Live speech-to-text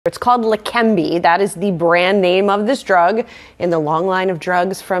It's called Leqembi. That is the brand name of this drug in the long line of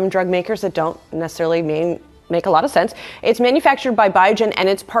drugs from drug makers that don't necessarily make a lot of sense. It's manufactured by Biogen and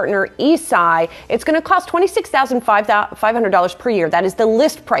its partner Eisai. It's going to cost $26,500 per year. That is the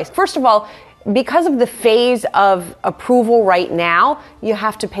list price. First of all, because of the phase of approval right now, you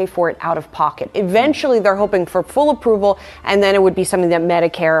have to pay for it out of pocket. Eventually, they're hoping for full approval, and then it would be something that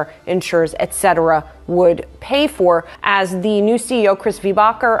Medicare, insurers, etc. would pay for. As the new CEO, Chris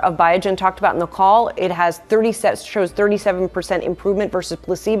Viehbacher of Biogen, talked about in the call, it has shows 37% improvement versus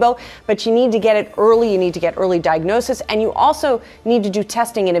placebo, but you need to get it early, you need to get early diagnosis, and you also need to do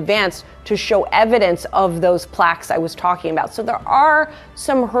testing in advance to show evidence of those plaques I was talking about. So there are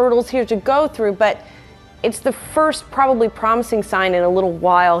some hurdles here to go through, but it's the first probably promising sign in a little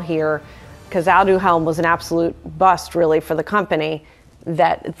while here, because Yahoo Helm was an absolute bust really for the company,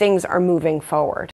 that things are moving forward.